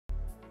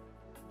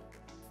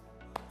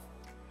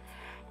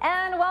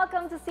And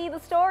welcome to See the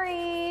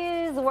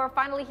Stories. We're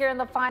finally here in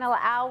the final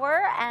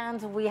hour,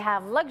 and we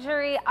have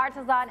luxury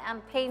artisan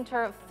and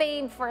painter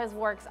famed for his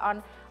works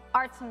on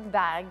artisan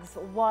bags,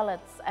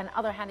 wallets, and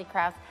other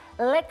handicrafts,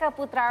 Leka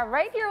Putra,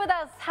 right here with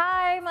us.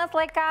 Hi, Mas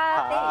Leka.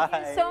 Hi.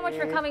 Thank you so much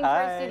for coming to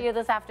our studio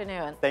this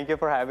afternoon. Thank you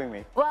for having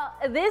me. Well,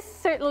 this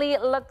certainly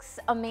looks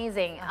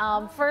amazing.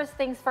 First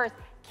things first,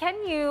 can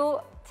you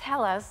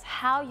tell us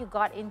how you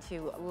got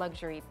into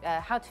luxury,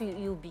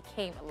 you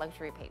became a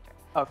luxury painter?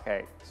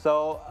 Okay,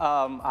 so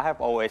I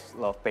have always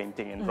loved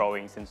painting and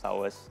drawing since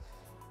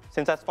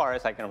as far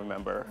as I can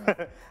remember.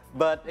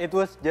 But it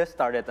was just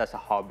started as a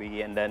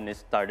hobby, and then it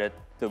started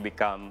to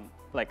become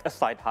like a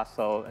side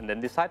hustle, and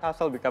then the side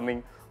hustle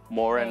becoming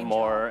more and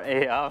more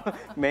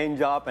main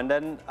job, and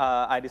then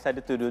I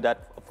decided to do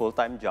that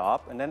full-time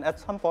job, and then at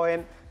some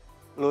point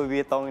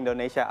Louis Vuitton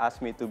Indonesia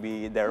asked me to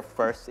be their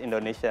first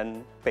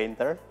Indonesian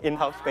painter,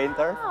 in-house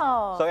painter.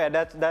 So yeah,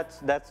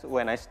 that's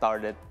when I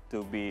started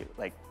to be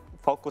like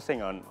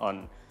focusing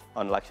on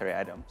luxury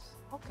items.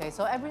 Okay,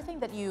 so everything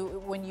that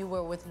when you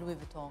were with Louis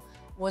Vuitton,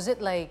 was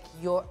it like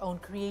your own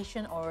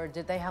creation, or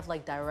did they have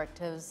like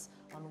directives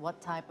on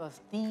what type of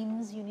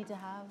themes you need to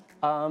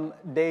have?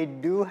 They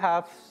do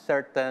have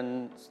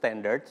certain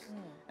standards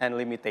and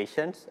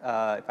limitations,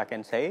 if I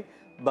can say,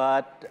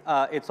 but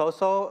it's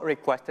also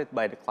requested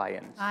by the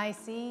clients. I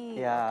see.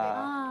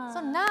 Yeah. Okay.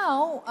 So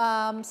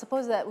now,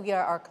 suppose that we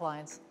are our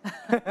clients,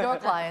 your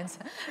clients.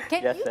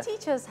 Can you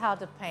teach us how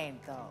to paint,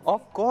 though?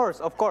 Of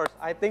course.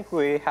 I think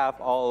we have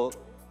all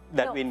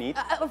that we need.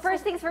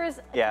 First things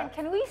first,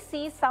 can we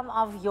see some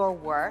of your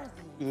work?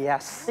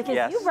 Yes.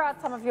 Because you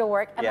brought some of your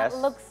work, and it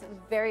looks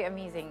very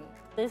amazing.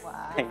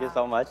 Thank you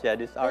so much. Yeah,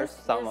 these are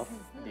some of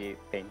the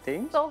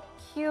paintings. So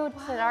cute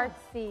and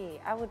artsy.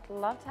 I would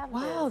love to have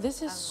this. Wow,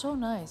 this is so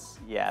nice.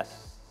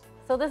 Yes.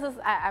 So this is,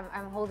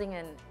 I'm holding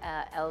an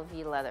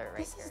LV leather right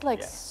This here. is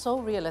like so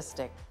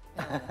realistic.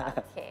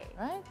 Okay.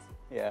 Right?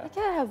 Yeah. Look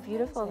at how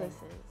beautiful this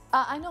is.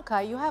 I know,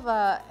 Kai, you have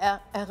a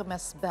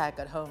Hermes bag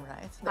at home,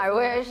 right? I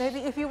wish. Maybe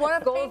if you want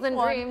to Goals and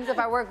dreams, if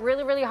I work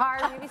really, really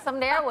hard, maybe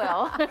someday I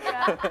will.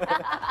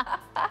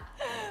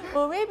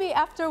 Well, maybe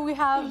after we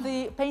have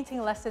the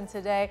painting lesson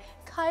today,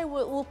 Kai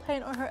will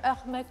paint on her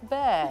Hermes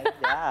bag.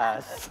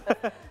 Yes.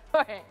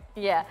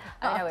 Yeah,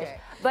 I wish.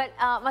 But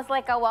Mas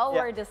Leka, while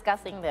we're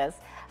discussing this,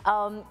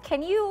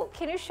 can you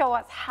show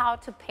us how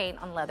to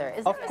paint on leather?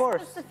 Is there a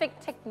specific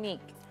technique?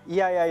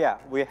 Yeah.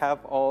 We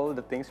have all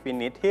the things we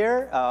need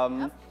here.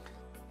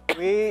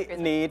 We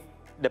need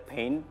the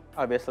paint,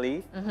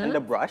 obviously, and the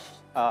brush.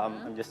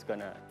 I'm just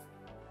gonna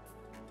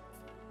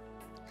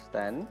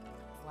stand.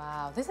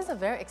 Wow, this is a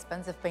very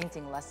expensive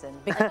painting lesson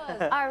because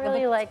I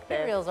really like this.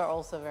 materials are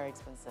also very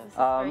expensive.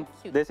 Very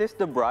cute. This is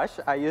the brush.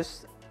 I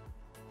use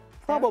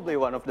probably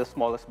one of the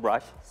smallest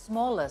brush.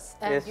 Smallest.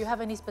 And do you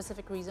have any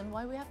specific reason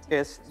why we have to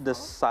It's the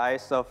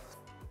size of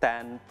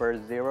 10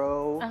 per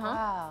 0.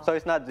 Wow. So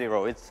it's not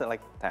 0, it's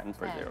like 10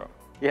 per 0.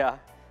 Yeah.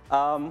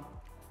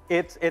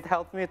 It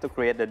helped me to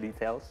create the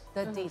details.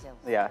 The details.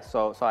 Yeah,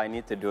 so I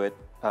need to do it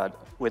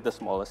with the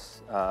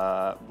smallest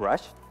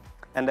brush.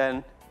 And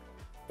then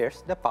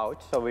here's the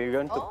pouch. So we're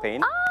going to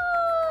paint.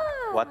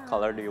 What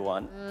color do you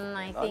want?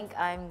 I think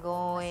I'm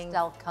going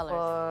Stealth colors.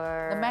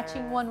 for... The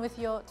matching one with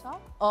your top?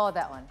 Oh,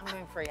 that one. I'm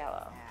going for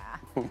yellow.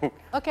 Yeah.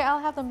 Okay, I'll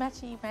have the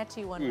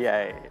matchy one.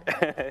 Yay.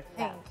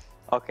 Pink.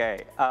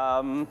 Okay,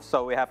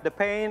 so we have the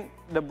paint,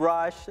 the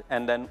brush,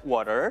 and then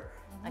water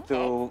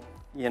to,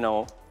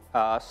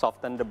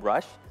 soften the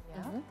brush.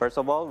 First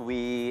of all,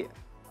 we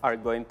are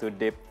going to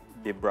dip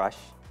the brush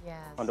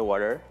on the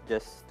water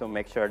just to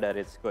make sure that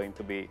it's going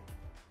to be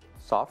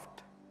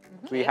soft.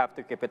 We have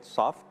to keep it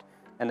soft.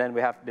 And then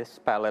we have this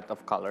palette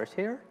of colors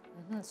here.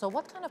 So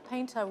what kind of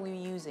paint are we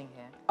using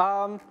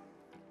here?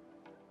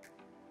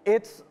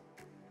 It's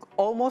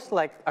almost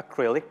like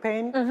acrylic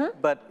paint,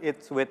 but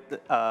it's with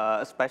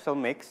a special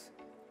mix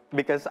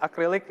because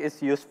acrylic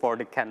is used for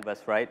the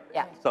canvas, right?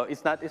 Yeah. So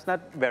it's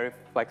not very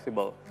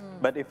flexible.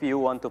 But if you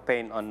want to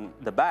paint on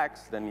the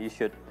backs, then you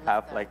should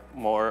have like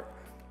more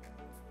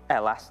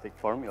elastic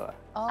formula.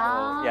 Oh.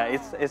 So, yeah,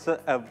 it's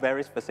a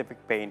very specific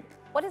paint.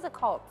 What is it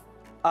called?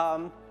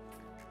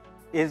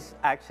 Is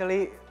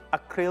actually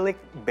acrylic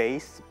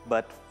base,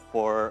 but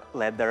for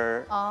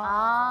leather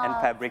and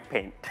fabric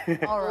paint.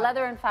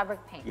 Leather and fabric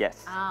paint.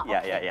 Yes.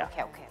 Okay. Yeah.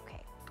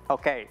 Okay.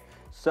 Okay,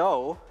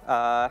 so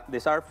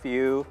these are a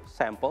few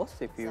samples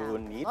if you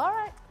need. All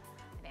right.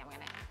 I'm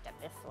gonna get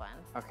this one.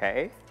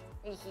 Okay.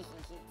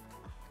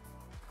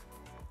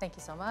 Thank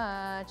you so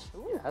much.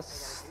 Ooh,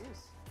 Yes.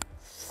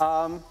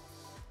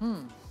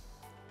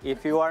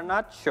 If you are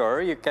not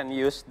sure, you can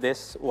use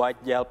this white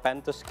gel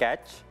pen to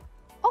sketch.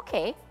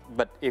 Okay.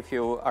 But if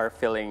you are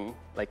feeling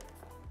like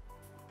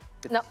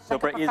it's No,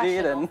 super like a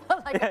easy, then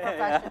Like a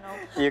professional.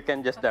 you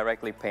can just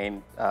directly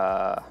paint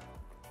on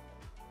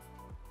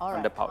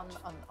the pouch.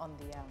 On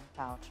the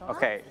pouch.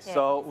 Okay,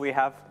 so we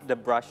have the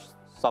brush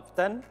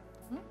softened,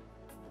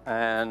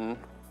 and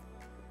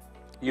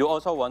you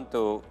also want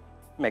to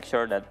make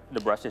sure that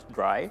the brush is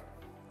dry.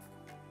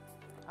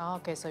 Oh,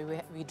 okay, so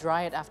we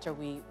dry it after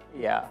we...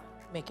 Yeah.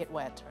 make it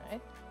wet,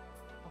 right?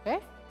 Okay.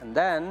 And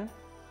then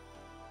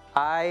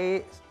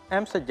I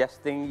am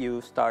suggesting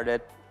you start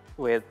it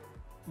with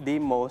the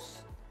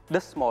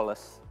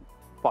smallest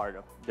part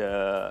of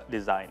the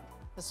design.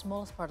 The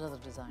smallest part of the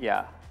design.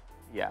 Yeah,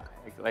 yeah.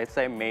 Let's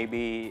say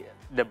maybe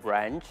the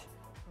branch.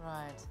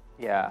 Right.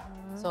 Yeah.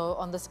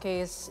 So in this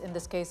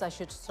case, I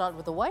should start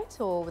with the white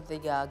or with the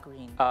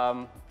green?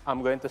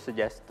 I'm going to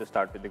suggest to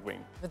start with the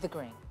green. With the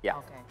green. Yeah.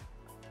 Okay.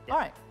 Yeah. All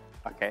right.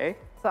 Okay.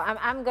 So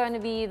I'm going to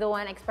be the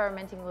one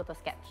experimenting with the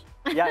sketch.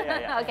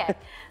 Yeah. Okay.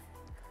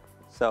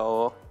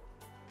 So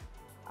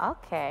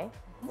Okay.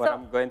 what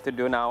I'm going to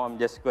do now, I'm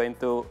just going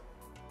to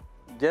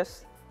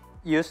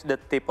use the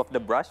tip of the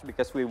brush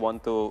because we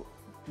want to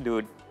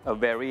do a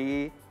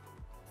very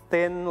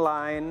thin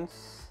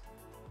lines.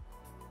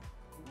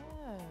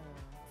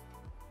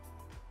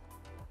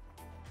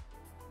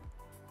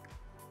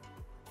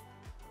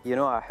 You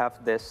know, I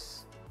have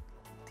this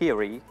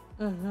theory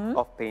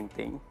of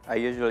painting. I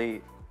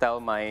usually tell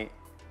my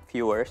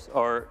viewers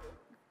or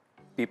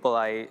people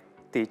I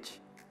teach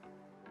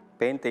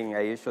painting,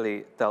 I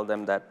usually tell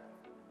them that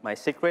my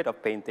secret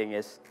of painting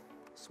is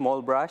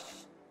small brush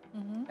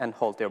and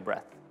hold your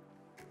breath.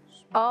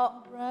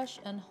 Small brush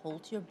and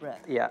hold your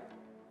breath. Yeah.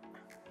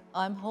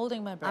 I'm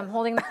holding my breath. I'm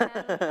holding my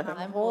hand.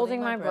 I'm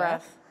holding my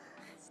breath.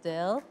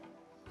 Still,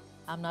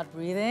 I'm not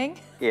breathing.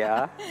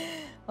 Yeah.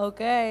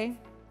 Okay.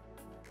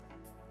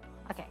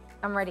 Okay,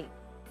 I'm ready.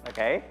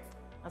 Okay.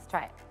 Let's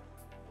try it.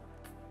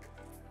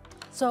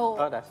 So,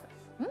 Oh, that's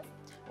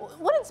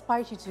what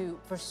inspired you to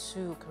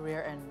pursue a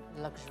career in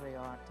luxury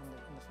art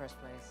in the first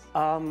place?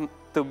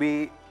 To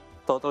be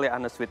totally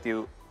honest with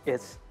you,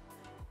 it's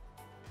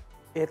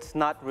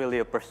not really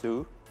a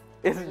pursuit.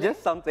 It's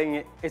just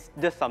something. It's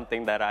just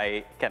something that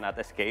I cannot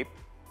escape.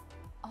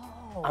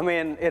 Oh. I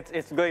mean,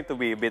 it's going to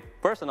be a bit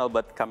personal,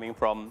 but coming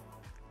from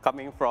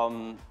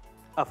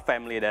a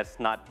family that's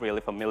not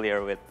really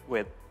familiar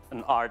with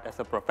an art as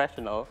a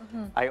professional,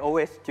 I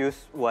always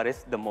choose what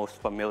is the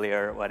most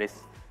familiar, what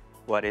is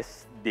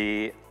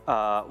the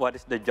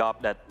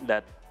job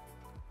that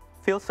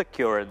feels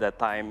secure at that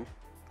time.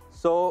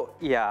 So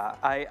yeah,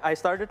 I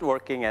started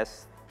working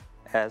as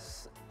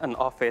an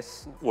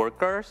office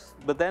worker,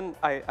 but then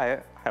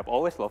I have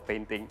always loved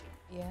painting,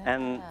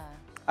 and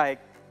I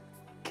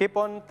keep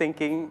on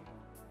thinking,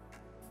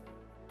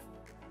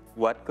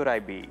 what could I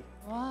be?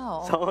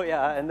 Wow. So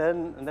yeah, and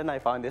then I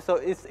found this. So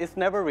it's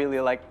never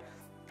really like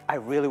I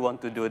really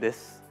want to do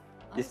this.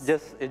 It's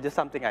just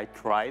something I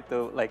try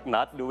to like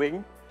not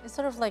doing. It's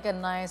sort of like a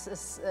nice,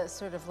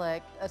 sort of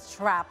like a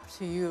trap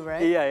to you,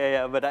 right?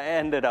 Yeah. But I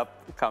ended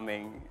up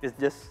coming. It's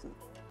just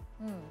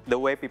the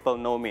way people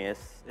know me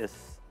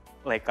is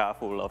Leka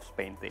who loves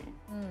painting.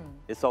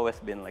 It's always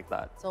been like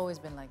that. It's always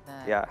been like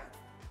that. Yeah.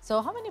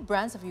 So how many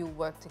brands have you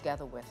worked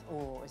together with?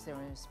 Or is there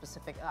any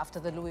specific, after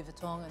the Louis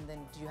Vuitton, and then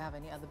do you have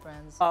any other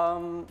brands?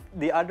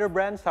 The other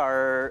brands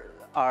are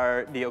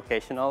the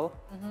occasional,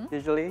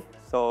 usually.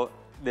 So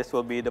this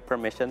will be the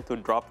permission to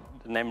drop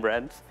the name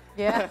brands.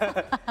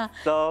 Yeah.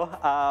 So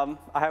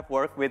I have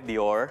worked with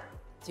Dior.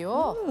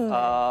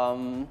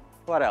 Dior.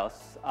 What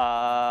else?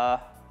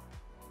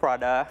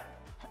 Prada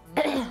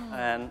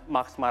and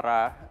Max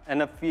Mara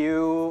and a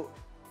few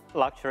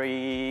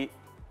luxury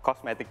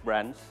cosmetic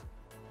brands.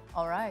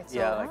 All right. So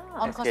Yeah, like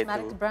on SK2.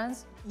 cosmetic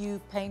brands, you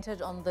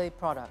painted on the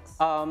products.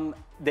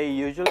 They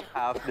usually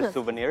have the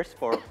souvenirs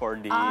for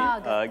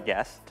the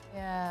guest.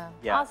 Yeah.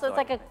 Yeah. So it's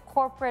like a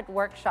corporate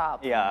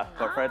workshop. Yeah,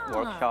 corporate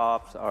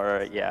workshops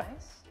or yeah.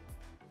 Nice.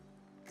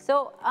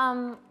 So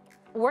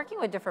working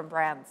with different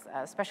brands,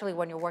 especially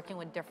when you're working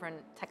with different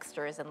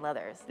textures and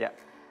leathers. Yeah.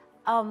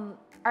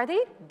 Are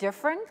they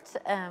different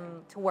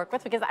to work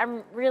with? Because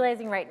I'm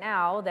realizing right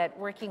now that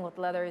working with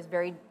leather is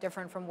very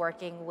different from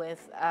working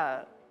with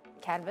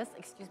canvas.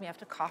 Excuse me, I have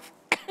to cough.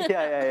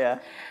 Yeah.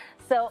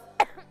 So,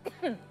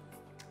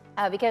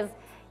 because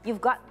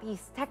you've got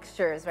these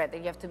textures, right, that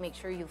you have to make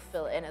sure you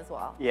fill in as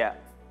well. Yeah.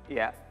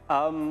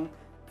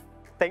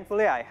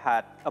 Thankfully, I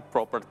had a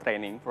proper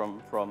training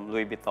from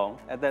Louis Vuitton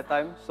at that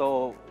time.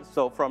 So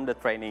from the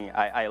training,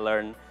 I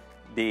learned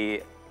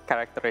the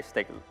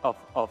characteristic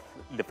of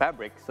the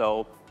fabric.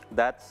 So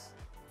that's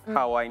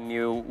how I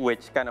knew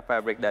which kind of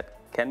fabric that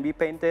can be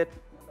painted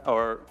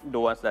or the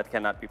ones that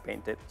cannot be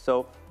painted.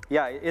 So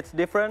yeah, it's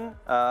different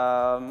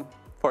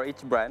for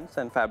each brand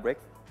and fabric.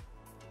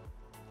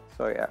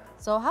 So yeah.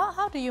 So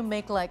how do you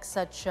make like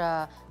such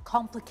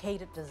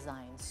complicated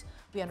designs?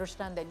 We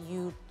understand that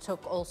you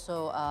took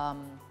also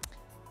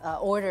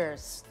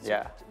orders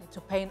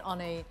to paint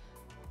on a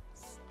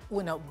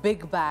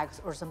big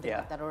bags or something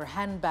like that, or a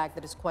handbag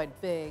that is quite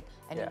big,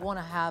 and you want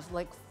to have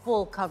like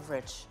full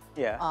coverage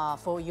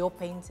for your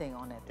painting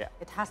on it. Yeah.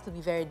 It has to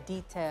be very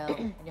detailed,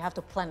 and you have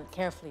to plan it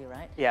carefully,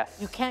 right? Yes.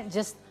 You can't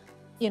just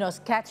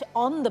sketch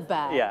on the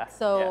bag. Yeah.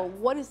 So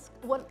what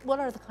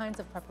are the kinds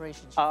of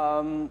preparations?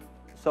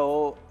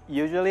 So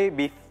usually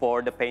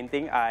before the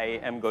painting, I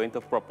am going to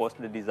propose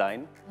the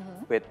design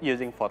with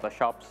using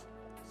Photoshops.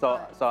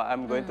 So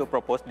I'm going to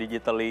propose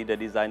digitally the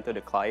design to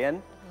the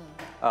client,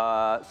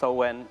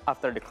 So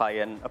after the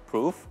client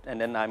approved, and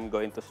then I'm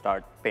going to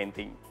start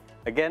painting.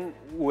 Again,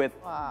 with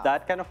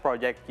that kind of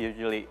project,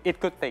 usually it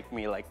could take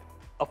me like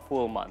a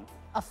full month.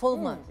 A full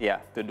month? Yeah,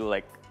 to do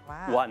like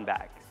one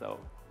bag. So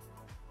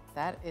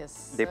that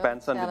is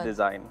depends on the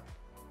design.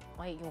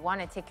 Wait, you want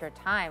to take your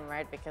time,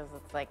 right? Because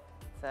it's like,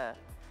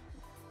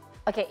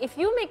 okay, if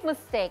you make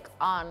mistake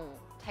on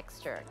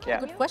texture, can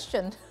good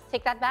question.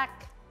 Take that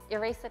back,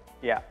 erase it?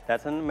 Yeah,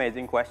 that's an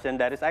amazing question.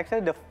 That is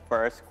actually the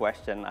first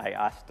question I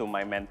asked to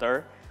my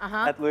mentor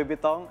at Louis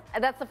Vuitton.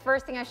 That's the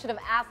first thing I should have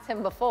asked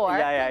him before.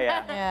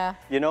 Yeah.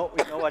 You know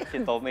what she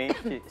told me?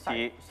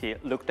 She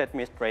looked at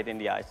me straight in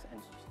the eyes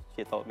and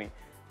she told me,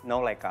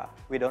 "No, Leka,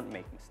 we don't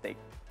make mistakes."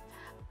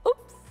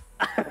 Oops.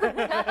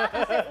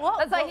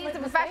 That's why he's a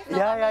professional.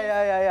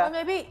 Yeah. Or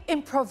maybe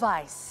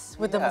improvise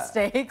with the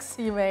mistakes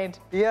you made.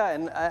 Yeah,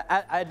 and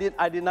I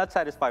did not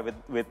satisfy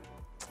with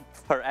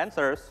her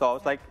answer, so I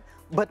was like,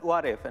 but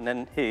what if? And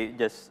then he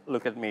just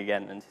looked at me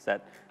again and he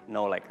said,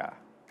 "No, Leka,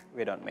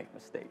 we don't make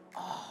mistakes."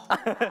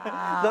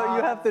 So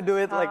you have to do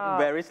it like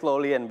very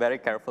slowly and very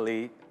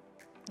carefully.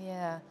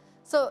 Yeah.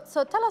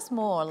 So tell us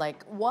more,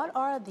 like what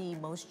are the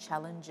most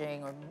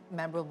challenging or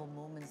memorable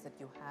moments that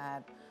you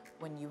had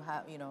when you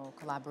have,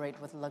 collaborate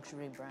with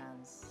luxury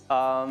brands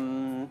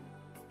and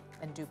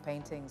do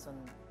paintings on?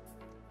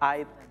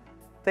 I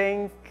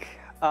think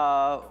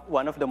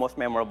one of the most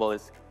memorable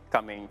is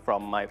coming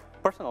from my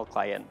personal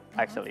client,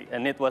 actually,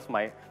 and it was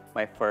my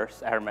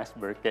first Hermes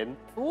Birkin.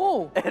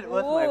 Ooh! It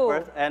was my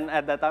first, and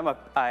at that time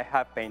I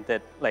have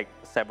painted like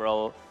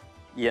several,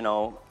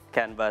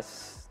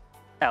 canvas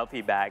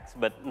LP bags,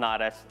 but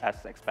not as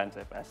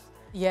expensive as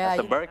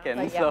a Birkin.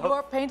 Like, so you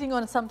are painting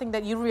on something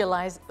that you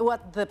realize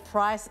what the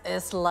price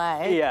is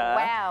like. Yeah.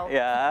 Wow.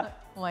 Yeah.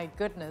 My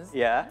goodness.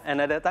 Yeah,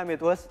 and at that time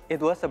it was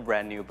a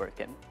brand new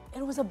Birkin.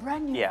 It was a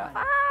brand new one.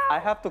 Wow. I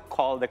have to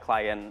call the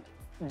client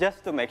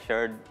just to make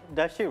sure,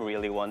 does she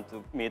really want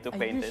me to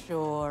paint it? Are you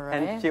sure,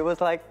 right? And she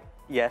was like,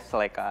 yes,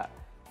 Leka,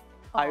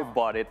 I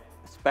bought it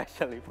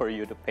especially for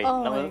you to paint.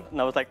 And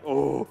I was like,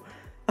 oh,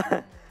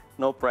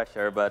 no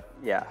pressure, but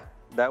yeah,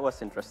 that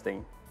was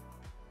interesting.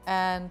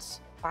 And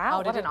wow,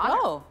 how did it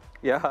go?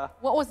 Yeah.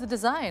 What was the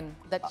design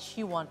that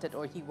she wanted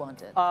or he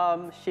wanted?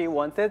 She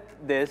wanted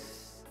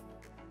this,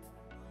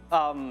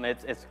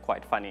 it's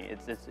quite funny.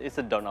 It's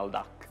a Donald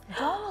Duck.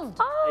 Donald.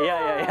 Oh,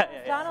 Yeah.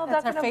 Donald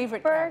That's Duck her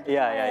favorite Birkin.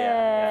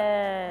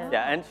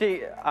 Yeah, and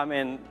she,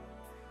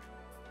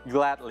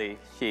 gladly,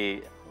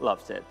 she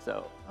loves it,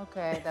 so.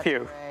 Okay, that's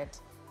Phew. great.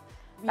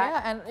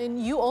 Yeah, and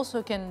you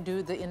also can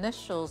do the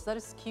initials. That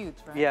is cute,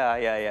 right?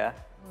 Yeah.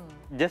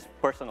 Just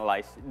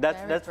personalized.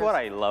 That's what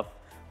I love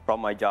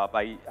from my job.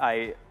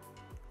 I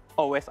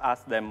always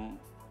ask them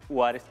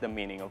what is the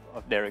meaning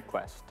of their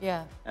request.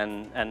 Yeah.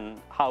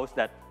 And how is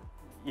that,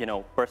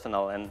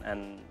 personal,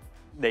 and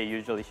they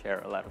usually share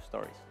a lot of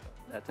stories. So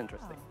that's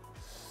interesting.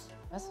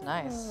 That's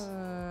nice.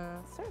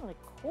 Certainly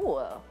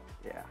cool.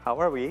 Yeah. How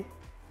are we?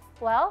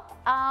 Well,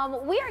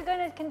 we are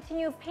going to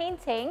continue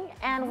painting,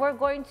 and we're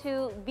going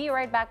to be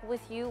right back with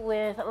you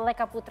with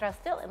Leka Putra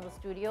still in the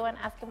studio and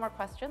asking more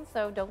questions.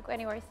 So don't go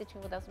anywhere. Stay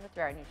tuned with us with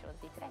our new show.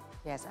 See you today.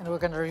 Yes, and we're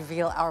going to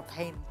reveal our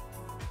paint